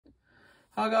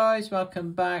Hi guys,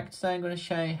 welcome back. Today I'm going to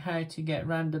show you how to get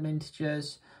random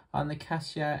integers on the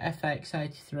Casio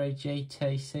fx83GT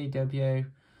CW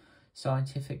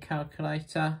scientific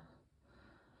calculator.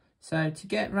 So to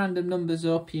get random numbers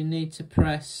up, you need to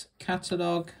press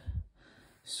catalogue,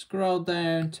 scroll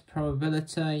down to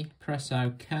probability, press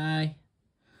OK,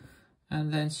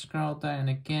 and then scroll down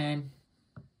again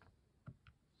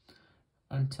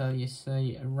until you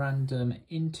see a random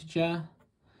integer.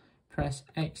 Press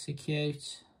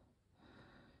execute.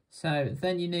 So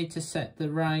then you need to set the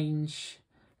range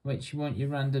which you want your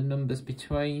random numbers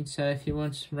between. So if you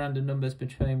want random numbers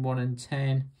between 1 and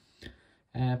 10,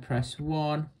 press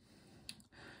 1,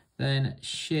 then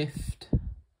shift,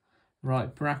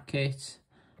 right bracket,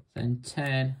 then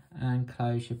 10, and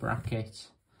close your bracket.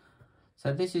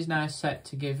 So this is now set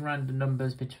to give random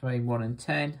numbers between 1 and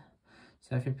 10.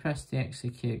 So if you press the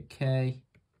execute key,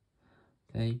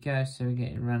 there you go, so we're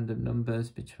getting random numbers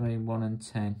between 1 and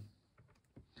 10.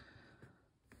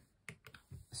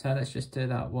 So let's just do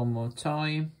that one more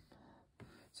time.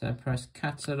 So press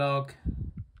catalogue,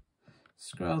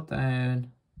 scroll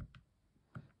down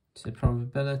to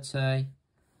probability,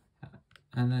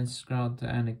 and then scroll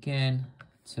down again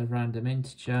to random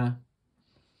integer,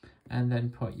 and then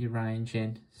put your range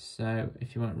in. So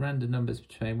if you want random numbers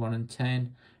between 1 and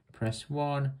 10, press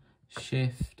 1,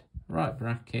 shift, right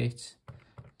bracket,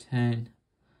 10,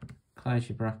 close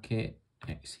your bracket,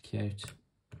 execute.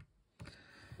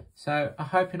 So I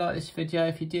hope you liked this video.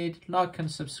 If you did, like and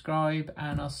subscribe,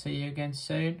 and I'll see you again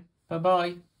soon. Bye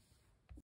bye.